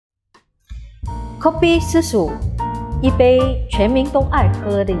Kopi Susu， 一杯全民都爱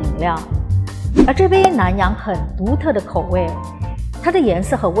喝的饮料。而这杯南洋很独特的口味，它的颜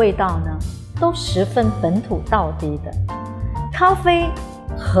色和味道呢，都十分本土道地的。咖啡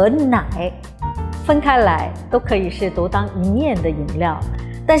和奶分开来都可以是独当一面的饮料，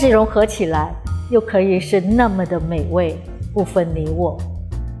但是融合起来又可以是那么的美味，不分你我。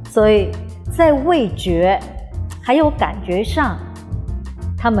所以在味觉还有感觉上，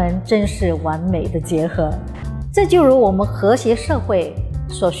它们真是完美的结合。这就如我们和谐社会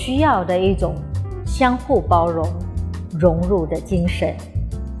所需要的一种相互包容、融入的精神。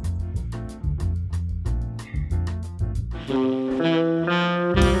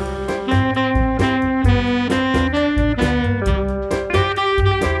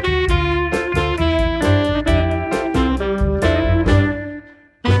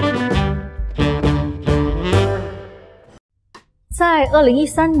在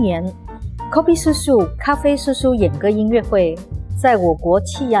2013年 Kopi Susu 咖啡叔叔演歌音乐会在我国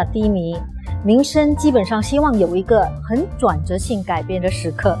气压低迷，民生基本上希望有一个很转折性改变的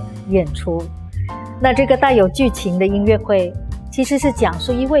时刻演出。那这个带有剧情的音乐会其实是讲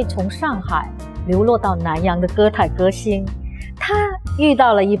述一位从上海流落到南洋的歌台歌星，他遇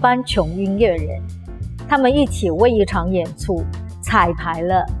到了一班穷音乐人，他们一起为一场演出彩排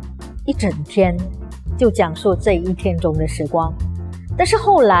了一整天，就讲述这一天中的时光。但是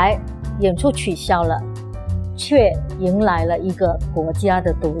后来演出取消了，却迎来了一个国家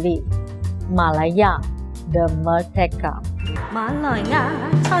的独立，马來亞的 Merdeka。 馬來亞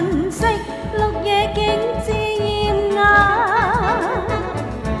春色綠野景致豔雅，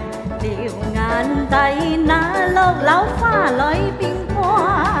撩眼底那綠柳花裏變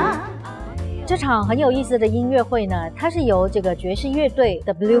化。这场很有意思的音乐会呢，它是由这个爵士乐队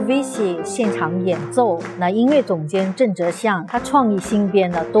WVC 现场演奏。那音乐总监郑哲相他创意新编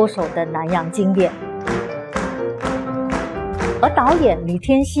了多首的南洋经典，而导演李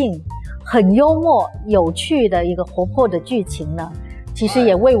天信很幽默有趣的一个活泼的剧情呢，其实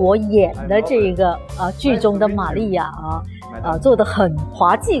也为我演的这个剧中的玛利亚做得很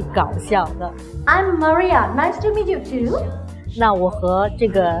滑稽搞笑的。 I'm Maria, nice to meet you too. 那我和这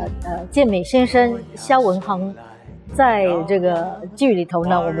个健美先生萧文恒在这个剧里头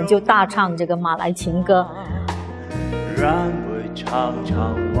呢，我们就大唱这个马来情歌。然为长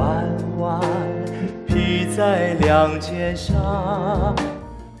长弯弯披在两肩上。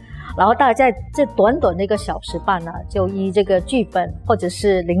然后大家在这短短的1个小时半呢，就依这个剧本或者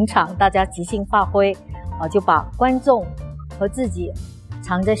是临场大家即兴发挥就把观众和自己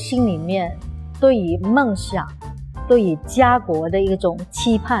藏在心里面对于梦想、对于家国的一种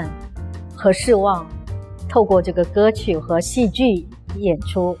期盼和失望，透过这个歌曲和戏剧演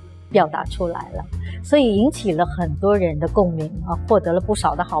出表达出来了，所以引起了很多人的共鸣获得了不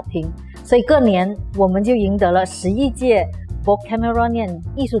少的好评。所以隔年我们就赢得了11届 Cameronian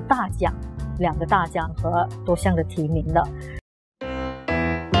艺术大奖2个大奖和多项的提名的。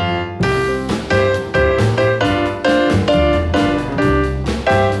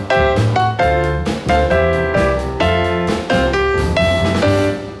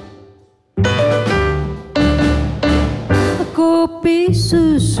Kopi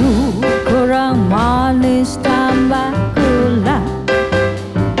susu kurang manis tambah gula,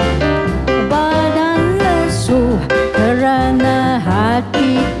 badan lesu kerana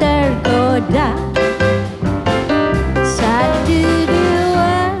hati tergoda. 1, 2,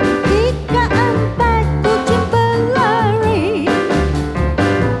 3, 4 kucing berlari,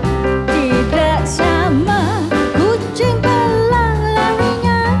 tidak sama kucing belang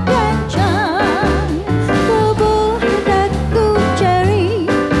larinya kencang. Tubuh daku cari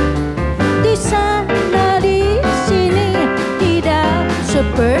di sana di sini, tidak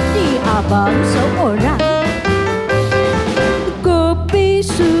seperti abang seorang. Kopi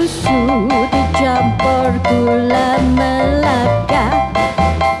susu dicampur gula melaka,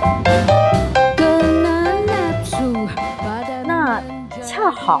 kena nafsu badan 那恰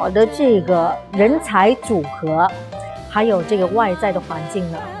好的这个人才组合还有这个外在的环境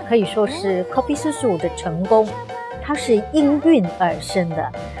呢，可以说是 Kopi Susu 的成功，它是应运而生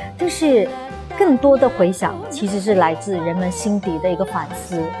的。但是更多的回响其实是来自人们心底的一个反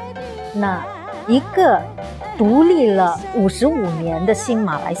思。那一个独立了55年的新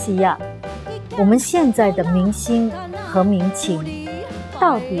马来西亚，我们现在的民心和民情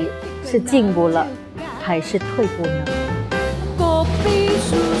到底是进步了还是退步呢？ Kopi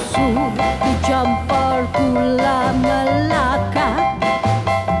susu dicampur gula melaka,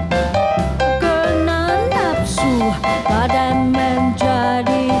 kena nafsu badan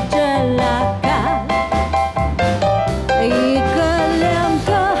menjadi celaka. Ika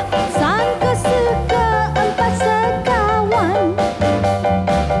lemka sang kesek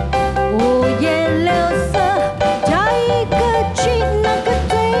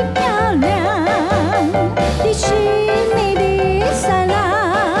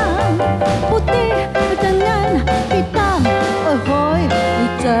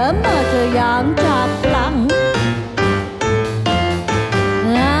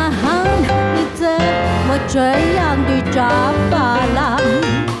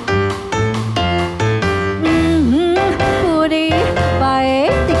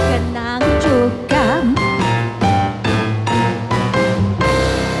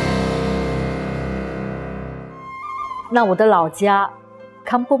那我的老家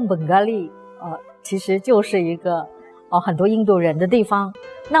Kampung Bengali 其实就是一个很多印度人的地方。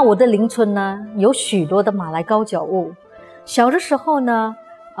那我的邻村呢，有许多的马来高脚屋。小的时候呢，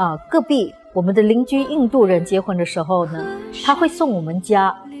隔壁我们的邻居印度人结婚的时候呢，他会送我们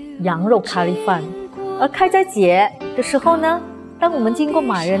家羊肉咖喱饭。而开斋节的时候呢，当我们经过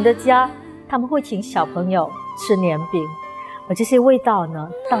马人的家，他们会请小朋友吃年饼。而这些味道呢，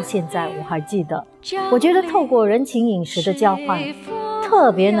到现在我还记得。我觉得透过人情饮食的交换，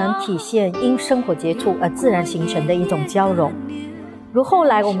特别能体现因生活接触而自然形成的一种交融。如后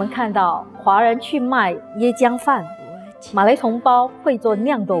来我们看到华人去卖椰浆饭，马来同胞会做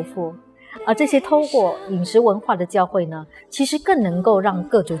酿豆腐，而这些透过饮食文化的交汇呢，其实更能够让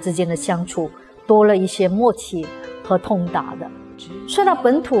各族之间的相处多了一些默契和通达的。说到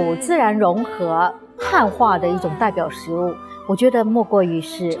本土自然融合汉化的一种代表食物，我觉得莫过于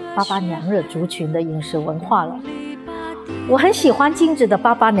是巴巴娘惹族群的饮食文化了。我很喜欢精致的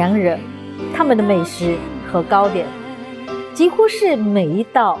巴巴娘惹，他们的美食和糕点几乎是每一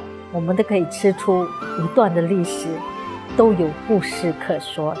道我们都可以吃出一段的历史，都有故事可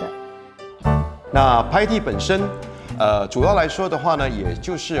说的。那拍地本身主要来说的话呢，也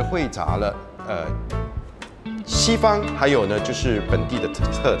就是汇杂了西方还有呢就是本地的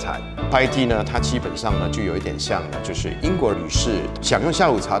特产。拍地呢，它基本上呢就有一点像呢，就是英国女士享用下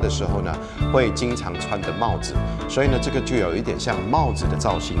午茶的时候呢，会经常穿着帽子，所以呢这个就有一点像帽子的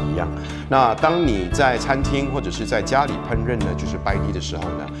造型一样。那当你在餐厅或者是在家里烹饪呢，就是拍地的时候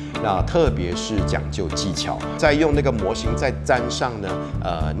呢，那特别是讲究技巧，在用那个模型再沾上呢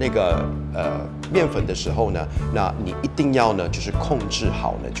面粉的时候呢，那你一定要呢就是控制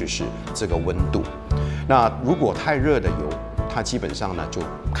好呢就是这个温度。那如果太热的油，它基本上呢就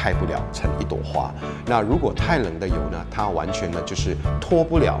开不了成一朵花。那如果太冷的油呢，它完全呢就是脱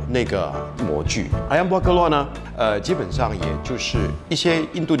不了那个模具。Ayam buah keluar呢，基本上也就是一些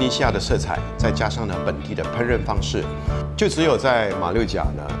印度尼西亚的色彩，再加上呢本地的烹饪方式，就只有在马六甲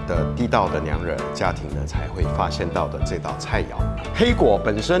呢的地道的娘惹家庭呢才会发现到的这道菜肴。黑果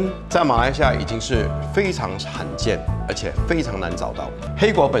本身在马来西亚已经是非常罕见，而且非常难找到。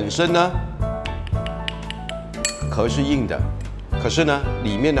黑果本身呢，壳是硬的，可是呢，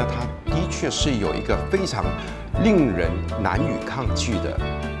里面呢，它的确是有一个非常令人难以抗拒的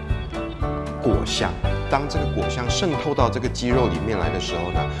果香。当这个果香渗透到这个鸡肉里面来的时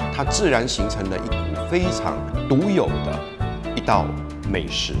候呢，它自然形成了一股非常独有的一道美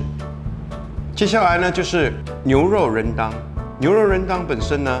食。接下来呢，就是牛肉rendang。牛肉rendang本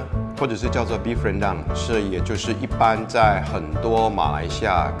身呢，或者是叫做 beef rendang， 也就是一般在很多马来西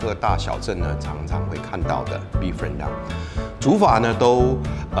亚各大小镇呢，常常会看到的 beef rendang。煮法呢都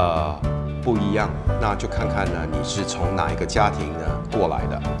不一样，那就看看呢你是从哪一个家庭呢过来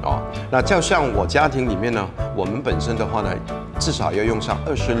的哦。那就像我家庭里面呢，我们本身的话呢，至少要用上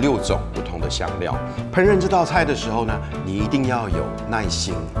26种不同的香料。烹饪这道菜的时候呢，你一定要有耐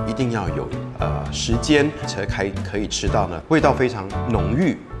心，一定要有时间，才可以吃到呢味道非常浓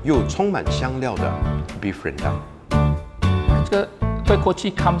郁又充满香料的 beef rendang。这个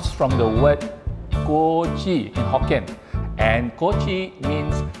kochi comes from the word goji in Hokkien, and goji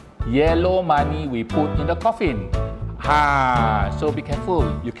means yellow money we put in the coffin. So be careful.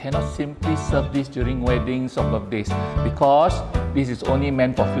 You cannot simply serve this during weddings or birthdays because this is only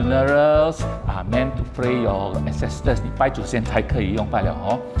meant for funerals, meant to pray your ancestors. 你拜祖先才可以用罢了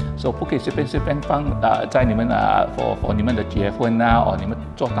哦。So 不可以随便放在你们for 你们的结婚或你们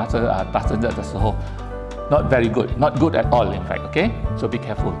做大生日的时候。Not very good. Not good at all, in fact. Okay. So be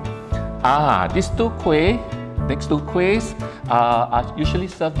careful. These next two kuehs are usually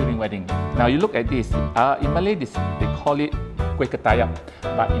served during wedding. Now you look at this. In Malay, they call it kueh ketayam,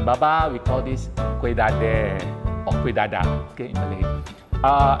 but in Baba we call this kueh dade or kueh dada. Okay, in Malay.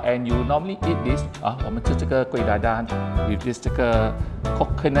 And you normally eat this. 我们吃这个kueh dada with this 这个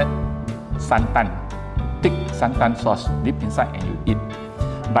coconut santan, thick santan sauce dip inside and you eat.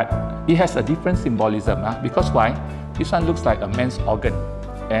 But it has a different symbolism. Because why? This one looks like a man's organ,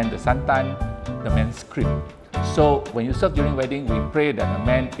 and the santan, the man's cream. So when you serve during wedding, we pray that the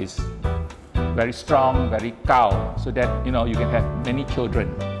man is very strong, very cow, so that you can have many children.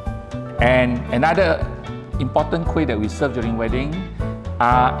 And another important kueh that we serve during wedding,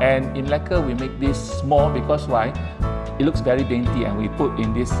 and in Malacca we make this small because why? It looks very dainty, and we put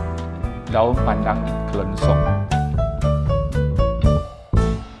in this daun pandang kelensong.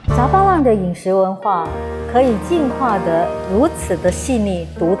 杂巴浪的饮食文化可以进化得如此的细腻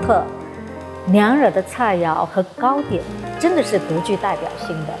独特。娘惹的菜肴和糕点真的是独具代表性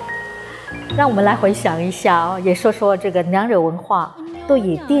的。让我们来回想一下也说说这个娘惹文化对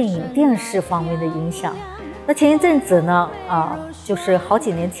于电影、电视方面的影响。那前一阵子呢，就是好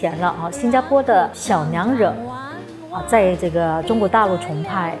几年前了啊，新加坡的小娘惹啊，在这个中国大陆重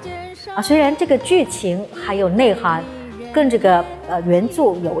拍啊，虽然这个剧情还有内涵跟这个原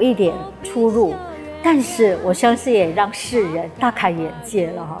著有一点出入，但是我相信也让世人大开眼界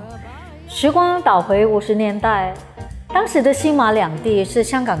了哈。时光倒回50年代，当时的新马两地是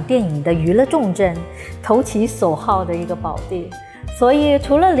香港电影的娱乐重镇，投其所好的一个宝地。所以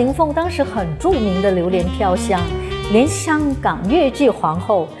除了林凤当时很著名的榴莲飘香，连香港粤剧皇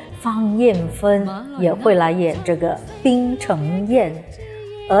后方艳芬也会来演这个槟城宴，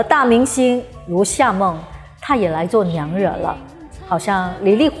而大明星如夏梦，她也来做娘惹了。好像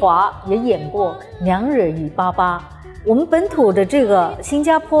李丽华也演过《娘惹与爸爸》，我们本土的这个新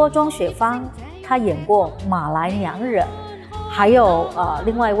加坡庄雪芳，她演过马来娘惹，还有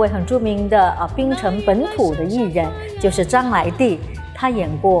另外一位很著名的槟城本土的艺人就是张来弟，他演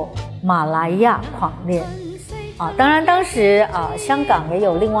过马来亚狂恋当然当时香港也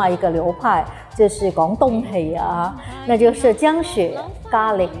有另外一个流派，就是广东戲那就是江雪、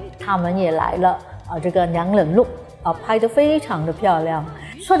嘉玲他们也来了这个娘惹look拍得非常的漂亮。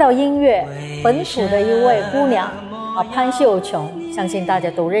说到音乐，本土的一位姑娘潘秀琼，相信大家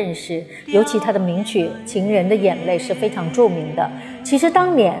都认识，尤其她的名曲《情人的眼泪》是非常著名的。其实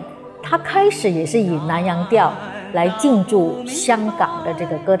当年她开始也是以南洋调来进驻香港的这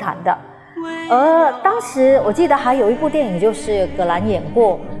个歌坛的，而当时我记得还有一部电影，就是葛兰演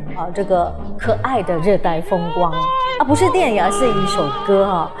过这个可爱的热带风光不是电影，而是一首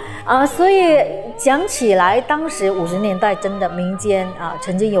歌所以讲起来，当时50年代真的民间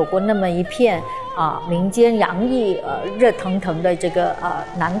曾经有过那么一片民间洋溢热腾腾的这个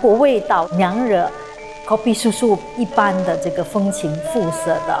南国味道，娘惹 copy 叔叔一般的这个风情肤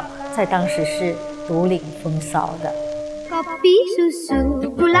色的，在当时是独领风骚的。Kopi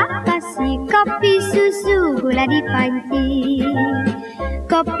susu gula kasih, kopi susu gula di panci.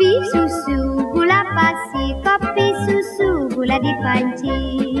 Kopi susu gula pasir, kopi susu gula di panci.